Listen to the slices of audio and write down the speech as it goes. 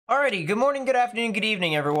Alrighty, good morning, good afternoon, good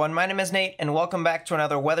evening, everyone. My name is Nate, and welcome back to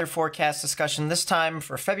another weather forecast discussion, this time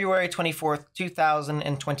for February 24th,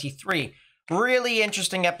 2023. Really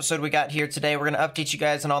interesting episode we got here today. We're going to update you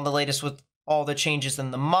guys on all the latest with all the changes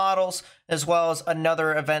in the models, as well as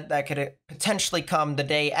another event that could potentially come the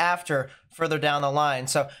day after, further down the line.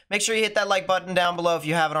 So make sure you hit that like button down below if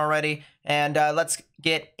you haven't already, and let's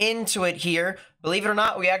get into it here. Believe it or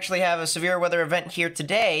not, we actually have a severe weather event here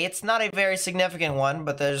today. It's not a very significant one,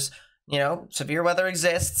 but there's, severe weather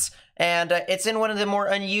exists, and it's in one of the more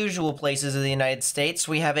unusual places in the United States.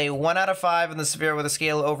 We have a 1 out of 5 in the severe weather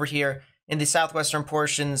scale over here in the southwestern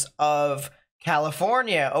portions of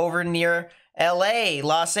California, over near LA,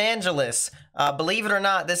 Los Angeles. Believe it or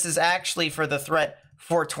not, this is actually for the threat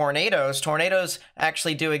for tornadoes. Tornadoes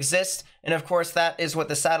actually do exist, and of course that is what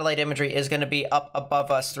the satellite imagery is going to be up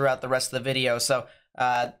above us throughout the rest of the video. So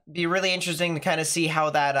be really interesting to kind of see how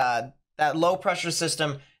that that low pressure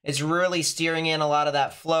system is really steering in a lot of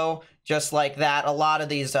that flow, just like that. A lot of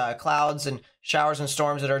these clouds and showers and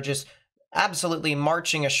storms that are just absolutely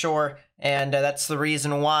marching ashore, and that's the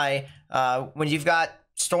reason why when you've got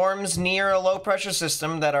storms near a low pressure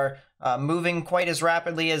system that are moving quite as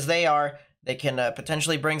rapidly as they are, they can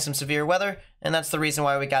potentially bring some severe weather, and that's the reason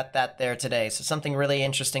why we got that there today. So something really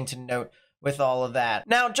interesting to note with all of that.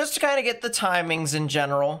 Now, just to kind of get the timings in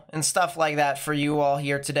general and stuff like that for you all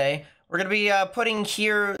here today, we're going to be putting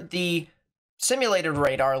here the simulated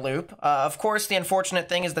radar loop. Of course, the unfortunate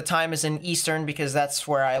thing is the time is in Eastern because that's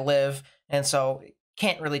where I live, and so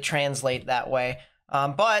can't really translate that way.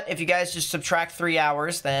 But if you guys just subtract 3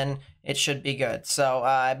 hours, then it should be good.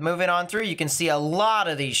 So moving on through, you can see a lot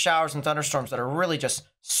of these showers and thunderstorms that are really just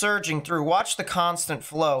surging through. Watch the constant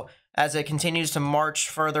flow as it continues to march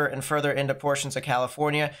further and further into portions of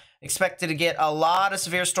California. Expected to get a lot of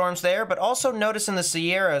severe storms there, but also notice in the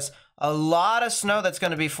Sierras, a lot of snow that's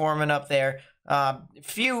going to be forming up there.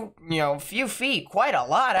 Few feet, quite a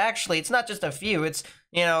lot actually. It's not just a few, it's,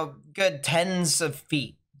 good tens of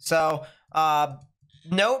feet. So,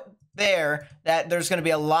 note there that there's going to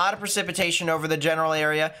be a lot of precipitation over the general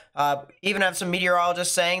area. Even have some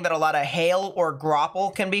meteorologists saying that a lot of hail or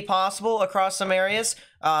graupel can be possible across some areas.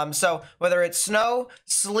 So whether it's snow,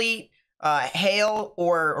 sleet, hail,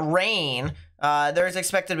 or rain, there's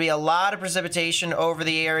expected to be a lot of precipitation over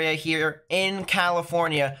the area here in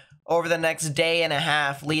California over the next day and a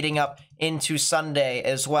half leading up into Sunday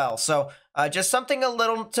as well. So just something a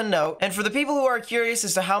little to note. And for the people who are curious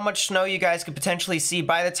as to how much snow you guys could potentially see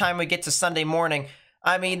by the time we get to Sunday morning,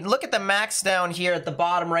 I mean, look at the max down here at the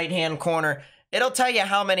bottom right-hand corner. It'll tell you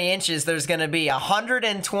how many inches there's going to be.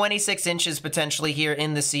 126 inches potentially here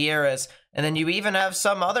in the Sierras. And then you even have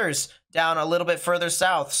some others down a little bit further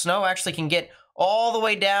south. Snow actually can get all the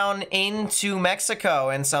way down into Mexico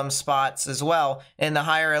in some spots as well in the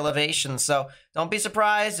higher elevations. So don't be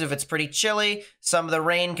surprised if it's pretty chilly. Some of the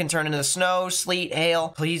rain can turn into snow, sleet, hail.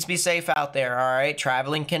 Please be safe out there, all right?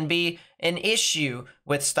 Traveling can be an issue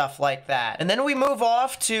with stuff like that. And then we move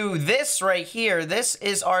off to this right here. This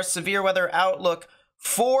is our severe weather outlook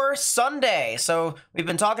for Sunday. So we've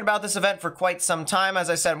been talking about this event for quite some time. As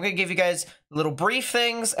I said, I'm going to give you guys little brief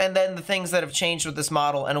things and then the things that have changed with this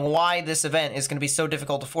model and why this event is going to be so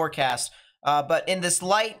difficult to forecast. But in this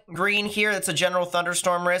light green here, that's a general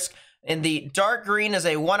thunderstorm risk. In the dark green is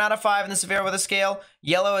a 1 out of 5 in the severe weather scale.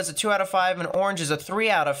 Yellow is a 2 out of 5, and orange is a 3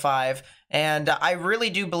 out of 5. And I really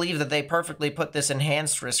do believe that they perfectly put this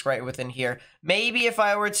enhanced risk right within here. Maybe if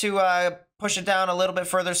I were to push it down a little bit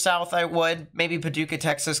further south, I would. Maybe Paducah,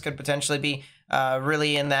 Texas could potentially be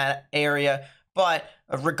really in that area. But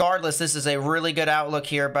regardless, this is a really good outlook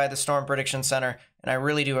here by the Storm Prediction Center, and I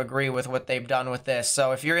really do agree with what they've done with this.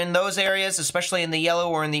 So if you're in those areas, especially in the yellow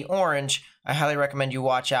or in the orange, I highly recommend you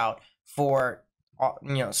watch out for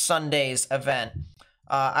Sunday's event.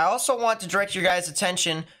 I also want to direct your guys'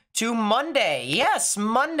 attention to Monday. Yes,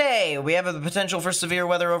 Monday. We have the potential for severe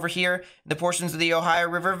weather over here in the portions of the Ohio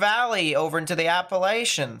River Valley over into the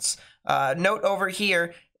Appalachians. Note over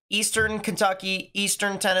here, eastern Kentucky,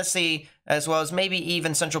 eastern Tennessee, as well as maybe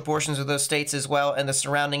even central portions of those states as well, and the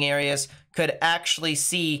surrounding areas could actually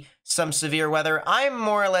see some severe weather. I'm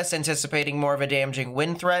more or less anticipating more of a damaging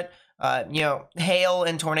wind threat. Hail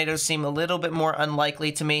and tornadoes seem a little bit more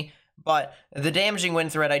unlikely to me, but the damaging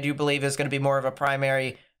wind threat I do believe is going to be more of a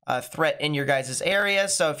primary threat in your guys' area.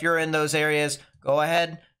 So if you're in those areas, go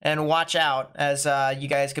ahead and watch out as you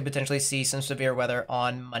guys could potentially see some severe weather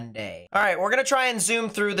on Monday. All right, we're going to try and zoom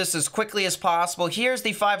through this as quickly as possible. Here's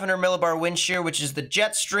the 500 millibar wind shear, which is the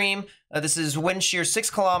jet stream. This is wind shear 6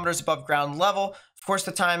 kilometers above ground level. Of course,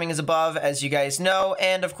 the timing is above, as you guys know,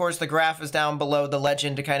 and of course, the graph is down below the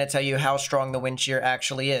legend to kind of tell you how strong the wind shear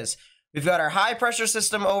actually is. We've got our high pressure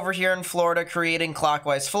system over here in Florida creating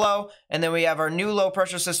clockwise flow, and then we have our new low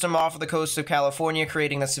pressure system off of the coast of California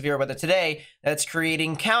creating the severe weather today that's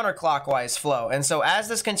creating counterclockwise flow. And so as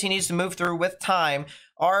this continues to move through with time,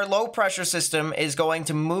 our low pressure system is going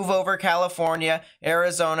to move over California,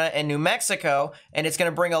 Arizona, and New Mexico, and it's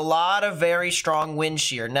going to bring a lot of very strong wind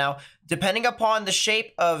shear. Now, depending upon the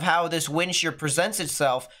shape of how this wind shear presents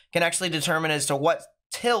itself can actually determine as to what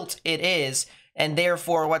tilt it is, and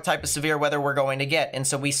therefore what type of severe weather we're going to get. And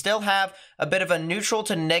so we still have a bit of a neutral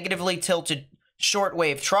to negatively tilted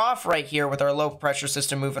shortwave trough right here with our low pressure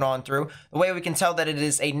system moving on through. The way we can tell that it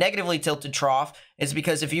is a negatively tilted trough is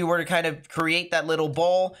because if you were to kind of create that little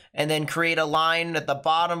bowl and then create a line at the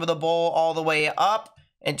bottom of the bowl all the way up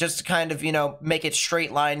and just kind of, you know, make it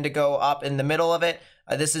straight line to go up in the middle of it,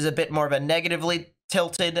 this is a bit more of a negatively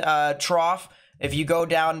tilted trough. If you go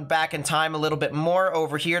down back in time a little bit more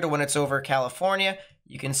over here to when it's over California,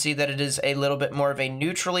 you can see that it is a little bit more of a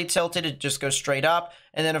neutrally tilted. It just goes straight up.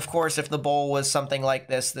 And then, of course, if the bowl was something like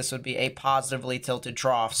this, this would be a positively tilted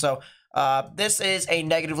trough. So this is a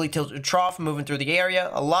negatively tilted trough moving through the area.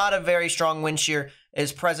 A lot of very strong wind shear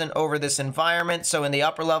is present over this environment. So in the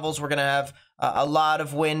upper levels, we're going to have a lot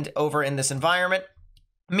of wind over in this environment.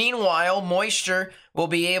 Meanwhile, moisture will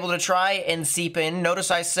be able to try and seep in. Notice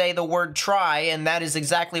I say the word try, and that is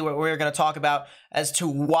exactly what we're going to talk about as to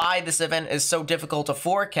why this event is so difficult to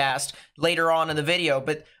forecast later on in the video.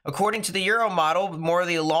 But according to the Euro model, more of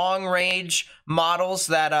the long-range models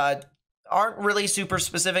that aren't really super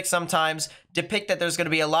specific sometimes depict that there's going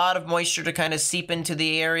to be a lot of moisture to kind of seep into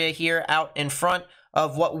the area here out in front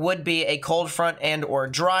of what would be a cold front and or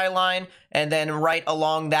dry line, and then right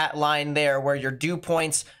along that line there where your dew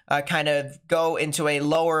points kind of go into a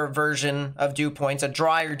lower version of dew points, a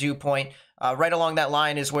drier dew point. Right along that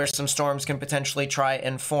line is where some storms can potentially try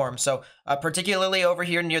and form. So particularly over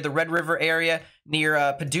here near the Red River area,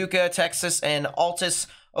 near Paducah, Texas, and Altus,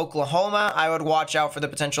 Oklahoma, I would watch out for the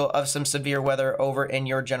potential of some severe weather over in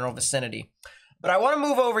your general vicinity. But I want to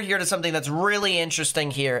move over here to something that's really interesting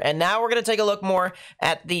here. And now we're going to take a look more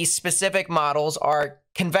at the specific models, our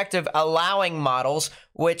convective allowing models,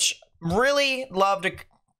 which really love to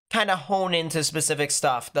kind of hone into specific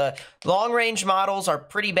stuff. The long-range models are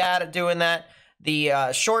pretty bad at doing that.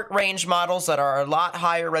 The short-range models that are a lot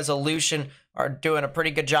higher resolution are doing a pretty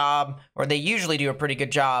good job, or they usually do a pretty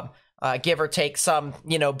good job, give or take some,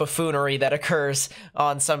 you know, buffoonery that occurs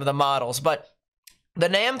on some of the models. But the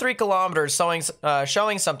NAM 3 kilometers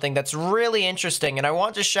showing something that's really interesting, and I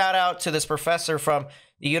want to shout out to this professor from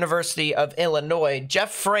the University of Illinois, Jeff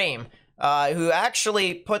Frame, who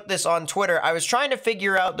actually put this on Twitter. I was trying to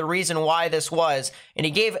figure out the reason why this was, and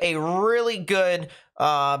he gave a really good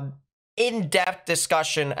in-depth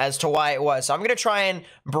discussion as to why it was. So I'm going to try and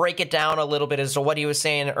break it down a little bit as to what he was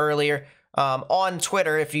saying earlier on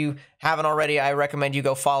Twitter. If you haven't already, I recommend you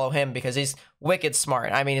go follow him because he's wicked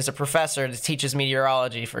smart. I mean, he's a professor that teaches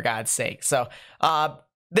meteorology, for God's sake. So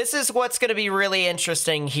this is what's going to be really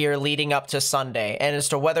interesting here leading up to Sunday, and as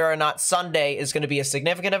to whether or not Sunday is going to be a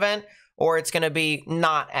significant event or it's going to be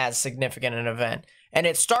not as significant an event. And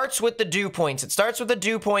it starts with the dew points. It starts with the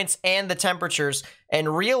dew points and the temperatures,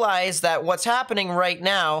 and realize that what's happening right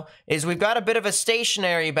now is we've got a bit of a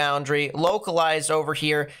stationary boundary localized over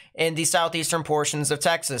here in the southeastern portions of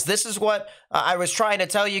Texas. This is what I was trying to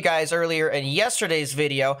tell you guys earlier in yesterday's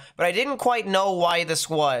video, but I didn't quite know why this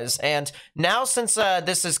was. And now, since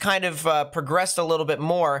this has kind of progressed a little bit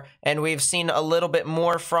more and we've seen a little bit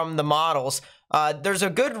more from the models, there's a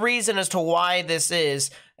good reason as to why this is,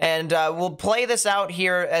 and we'll play this out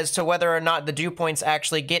here as to whether or not the dew points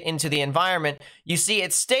actually get into the environment. You see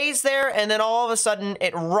it stays there, and then all of a sudden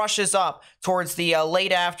it rushes up towards the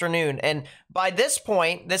late afternoon. And by this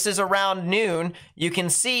point, this is around noon, you can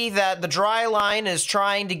see that the dry line is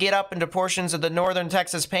trying to get up into portions of the northern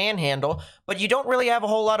Texas panhandle, but you don't really have a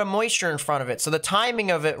whole lot of moisture in front of it. So the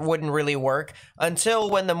timing of it wouldn't really work until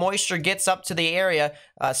when the moisture gets up to the area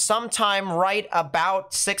sometime right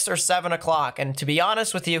about 6 or 7 o'clock. And to be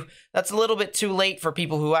honest with you, that's a little bit too late for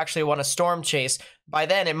people who actually want to storm chase. By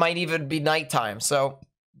then, it might even be nighttime. So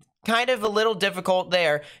kind of a little difficult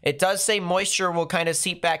there. It does say moisture will kind of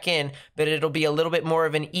seep back in, but it'll be a little bit more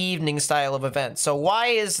of an evening style of event. So why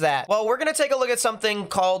is that? Well, we're going to take a look at something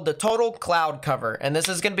called the total cloud cover, and this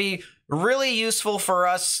is going to be really useful for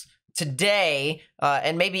us today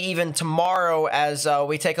and maybe even tomorrow as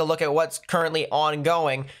we take a look at what's currently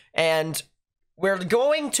ongoing. And we're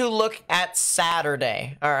going to look at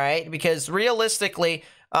Saturday, all right? Because realistically,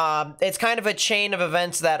 it's kind of a chain of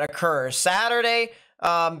events that occur. Saturday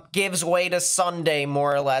gives way to Sunday,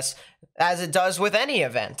 more or less, as it does with any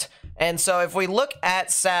event. And so if we look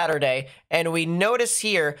at Saturday and we notice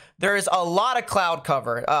here, there is a lot of cloud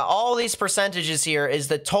cover. All these percentages here is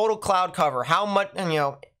the total cloud cover. How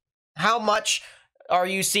much are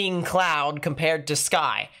you seeing cloud compared to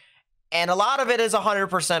sky? And a lot of it is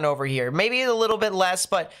 100% over here. Maybe a little bit less,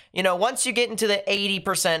 but once you get into the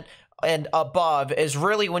 80% and above is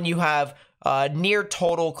really when you have near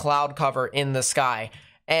total cloud cover in the sky.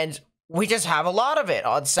 And we just have a lot of it.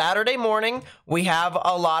 On Saturday morning, we have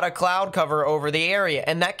a lot of cloud cover over the area,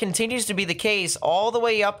 and that continues to be the case all the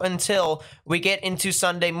way up until we get into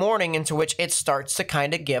Sunday morning, into which it starts to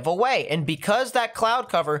kind of give away. And because that cloud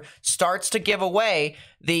cover starts to give away,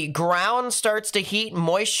 the ground starts to heat,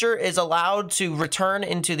 moisture is allowed to return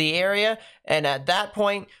into the area, and at that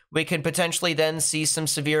point, we could potentially then see some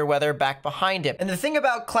severe weather back behind it. And the thing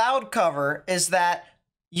about cloud cover is that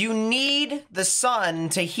you need the sun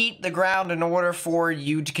to heat the ground in order for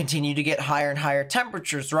you to continue to get higher and higher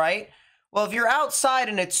temperatures, right? Well, if you're outside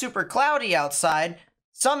and it's super cloudy outside,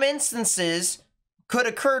 some instances could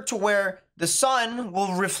occur to where the sun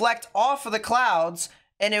will reflect off of the clouds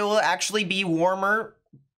and it will actually be warmer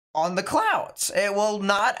on the clouds. It will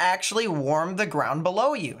not actually warm the ground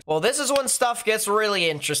below you. Well, this is when stuff gets really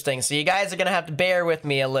interesting, so you guys are gonna have to bear with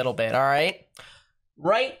me a little bit, all right?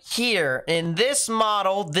 Right here in this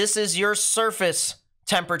model, this is your surface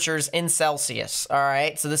temperatures in Celsius, all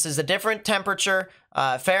right? So this is a different temperature.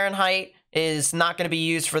 Fahrenheit is not going to be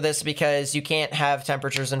used for this because you can't have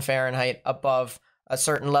temperatures in Fahrenheit above a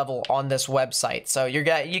certain level on this website. So you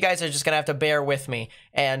guys are just going to have to bear with me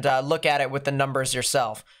and look at it with the numbers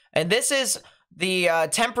yourself. And this is the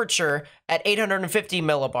temperature at 850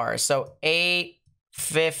 millibars. So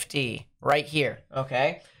 850 right here,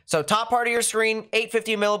 okay? So top part of your screen,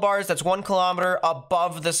 850 millibars, that's 1 kilometer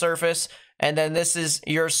above the surface. And then this is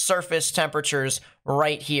your surface temperatures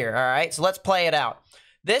right here, all right? So let's play it out.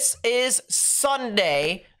 This is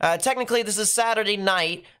Sunday. Technically, this is Saturday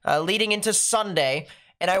night, leading into Sunday.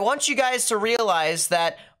 And I want you guys to realize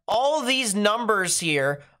that all these numbers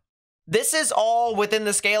here, this is all within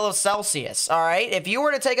the scale of Celsius, all right? If you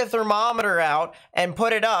were to take a thermometer out and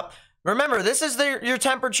put it up, remember, this is your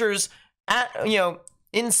temperatures at,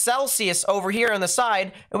 in Celsius over here on the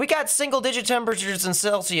side, and we got single-digit temperatures in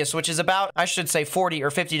Celsius, which is about, I should say, 40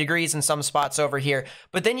 or 50 degrees in some spots over here.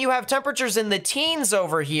 But then you have temperatures in the teens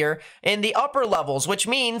over here in the upper levels, which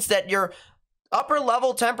means that your upper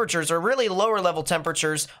level temperatures, or really lower level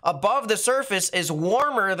temperatures, above the surface is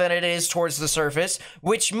warmer than it is towards the surface,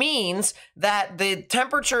 which means that the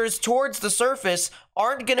temperatures towards the surface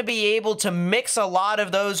aren't going to be able to mix a lot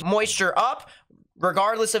of those moisture up,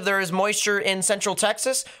 regardless if there is moisture in central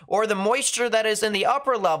Texas or the moisture that is in the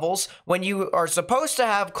upper levels. When you are supposed to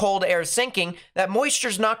have cold air sinking, that moisture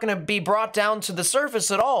is not going to be brought down to the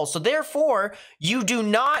surface at all. So therefore, you do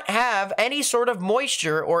not have any sort of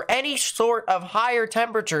moisture or any sort of higher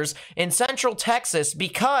temperatures in central Texas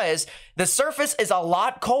because the surface is a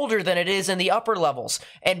lot colder than it is in the upper levels.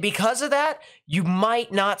 And because of that, you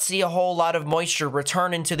might not see a whole lot of moisture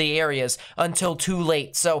return into the areas until too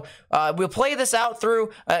late. So we'll play this out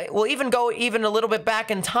through, we'll even go a little bit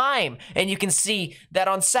back in time, and you can see that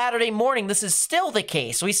on Saturday morning, this is still the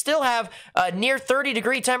case. We still have near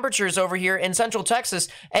 30-degree temperatures over here in central Texas,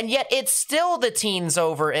 and yet it's still the teens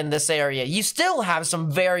over in this area. You still have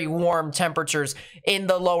some very warm temperatures in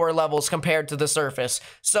the lower levels compared to the surface.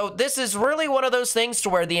 So this is really one of those things to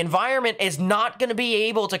where the environment is not going to be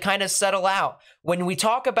able to kind of settle out. When we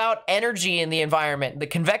talk about energy in the environment, the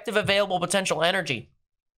convective available potential energy,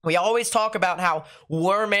 we always talk about how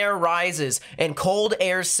warm air rises and cold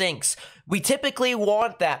air sinks. We typically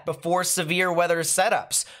want that before severe weather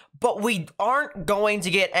setups, but we aren't going to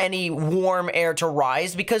get any warm air to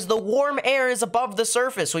rise because the warm air is above the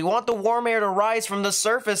surface. We want the warm air to rise from the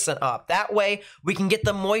surface and up. That way, we can get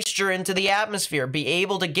the moisture into the atmosphere, be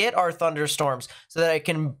able to get our thunderstorms so that it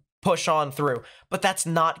can push on through. But that's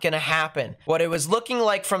not going to happen. What it was looking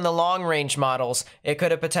like from the long-range models, it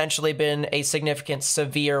could have potentially been a significant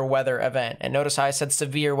severe weather event. And notice how I said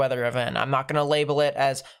severe weather event. I'm not going to label it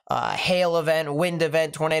as a hail event, wind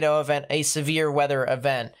event, tornado event, a severe weather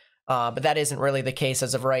event. But that isn't really the case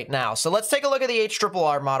as of right now. So let's take a look at the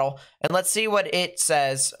HRRR model, and let's see what it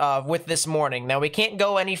says with this morning. Now, we can't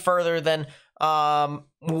go any further than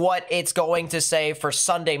what it's going to say for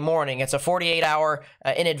Sunday morning. It's a 48-hour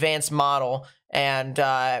in advance model, and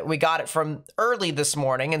we got it from early this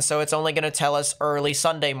morning, and so it's only going to tell us early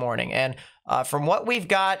Sunday morning. And from what we've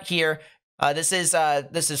got here, This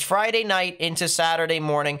is Friday night into Saturday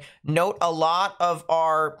morning. Note a lot of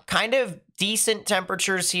our kind of decent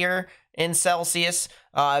temperatures here in Celsius.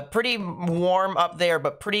 Pretty warm up there,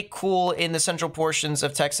 but pretty cool in the central portions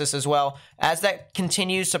of Texas as well. As that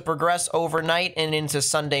continues to progress overnight and into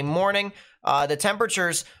Sunday morning, the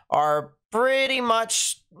temperatures are pretty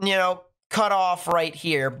much, cut off right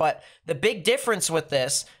here. But the big difference with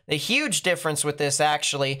this, the huge difference with this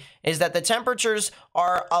actually, is that the temperatures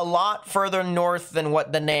are a lot further north than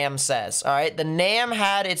what the NAM says. All right, the NAM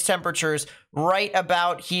had its temperatures right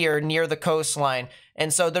about here near the coastline.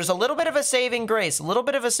 And so there's a little bit of a saving grace,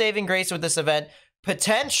 with this event.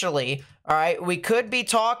 Potentially, all right, we could be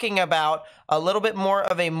talking about a little bit more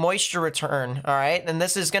of a moisture return, all right? And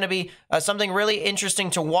this is going to be something really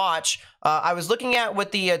interesting to watch. I was looking at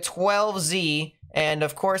with the 12Z, and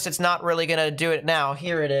of course, it's not really going to do it now.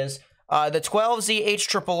 Here it is. The 12Z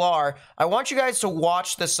HRRR. I want you guys to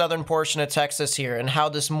watch the southern portion of Texas here and how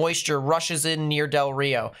this moisture rushes in near Del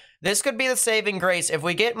Rio. This could be the saving grace. If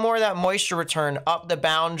we get more of that moisture return up the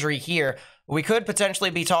boundary here, we could potentially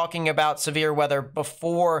be talking about severe weather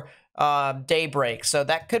before daybreak. So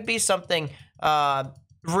that could be something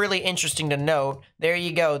really interesting to note. There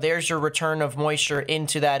you go. There's your return of moisture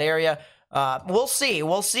into that area. We'll see.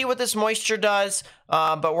 We'll see what this moisture does,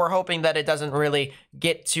 but we're hoping that it doesn't really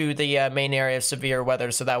get to the main area of severe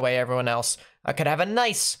weather, so that way everyone else could have a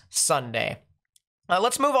nice Sunday.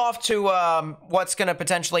 Let's move off to what's going to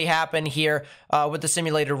potentially happen here with the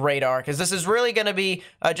simulated radar, because this is really going to be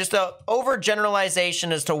just an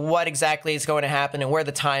overgeneralization as to what exactly is going to happen and where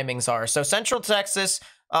the timings are. So Central Texas,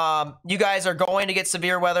 you guys are going to get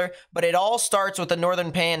severe weather, but it all starts with the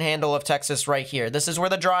northern panhandle of Texas right here. This is where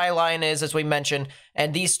the dry line is, as we mentioned,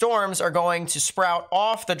 and these storms are going to sprout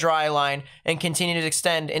off the dry line and continue to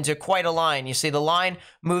extend into quite a line. You see the line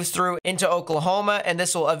moves through into Oklahoma, and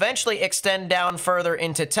this will eventually extend down further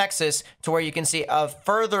into Texas to where you can see a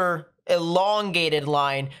further elongated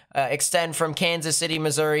line extend from Kansas City,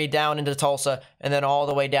 Missouri down into Tulsa and then all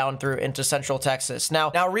the way down through into Central Texas.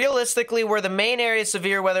 Now realistically, where the main area of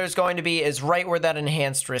severe weather is going to be is right where that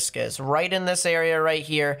enhanced risk is. Right in this area right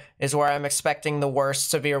here is where I'm expecting the worst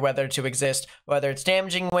severe weather to exist, whether it's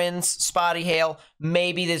damaging winds, spotty hail,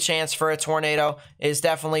 maybe the chance for a tornado is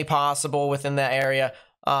definitely possible within that area.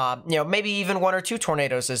 Maybe even 1 or 2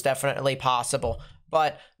 tornadoes is definitely possible.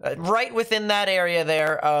 But right within that area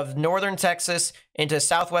there of northern Texas into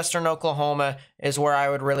southwestern Oklahoma is where I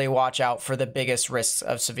would really watch out for the biggest risks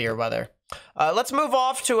of severe weather. Let's move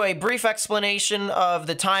off to a brief explanation of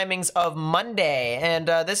the timings of Monday. And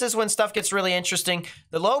this is when stuff gets really interesting.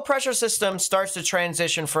 The low pressure system starts to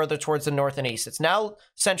transition further towards the north and east. It's now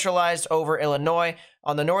centralized over Illinois.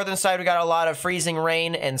 On the northern side, we got a lot of freezing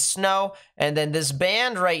rain and snow. And then this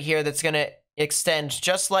band right here that's going to extend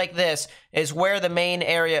just like this is where the main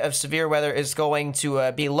area of severe weather is going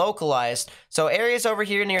to be localized. So areas over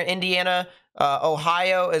here near Indiana,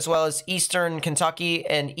 Ohio, as well as eastern Kentucky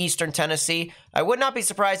and eastern Tennessee. I would not be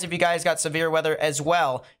surprised if you guys got severe weather as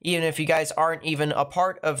well, even if you guys aren't even a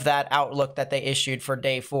part of that outlook that they issued for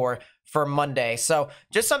day 4 for Monday. So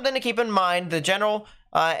just something to keep in mind. The general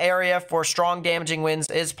area for strong damaging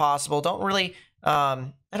winds is possible.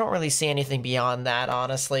 I don't really see anything beyond that,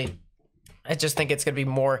 honestly. I just think it's going to be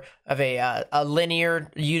more of a linear,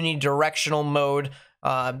 unidirectional mode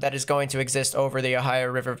that is going to exist over the Ohio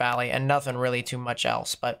River Valley and nothing really too much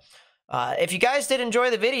else. But if you guys did enjoy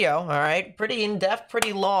the video, all right, pretty in-depth,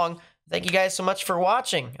 pretty long, thank you guys so much for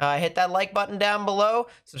watching. Hit that like button down below,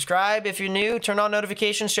 subscribe if you're new, turn on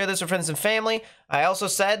notifications, share this with friends and family. I also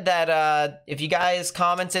said that if you guys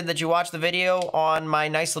commented that you watched the video on my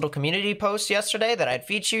nice little community post yesterday, that I'd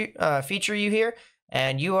feature you here.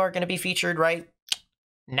 And you are going to be featured right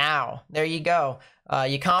now. There you go.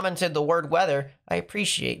 You commented the word weather. I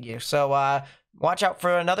appreciate you. So watch out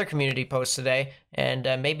for another community post today, and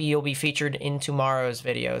maybe you'll be featured in tomorrow's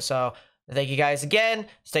video. So thank you guys again.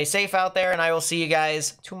 Stay safe out there, and I will see you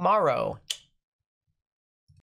guys tomorrow.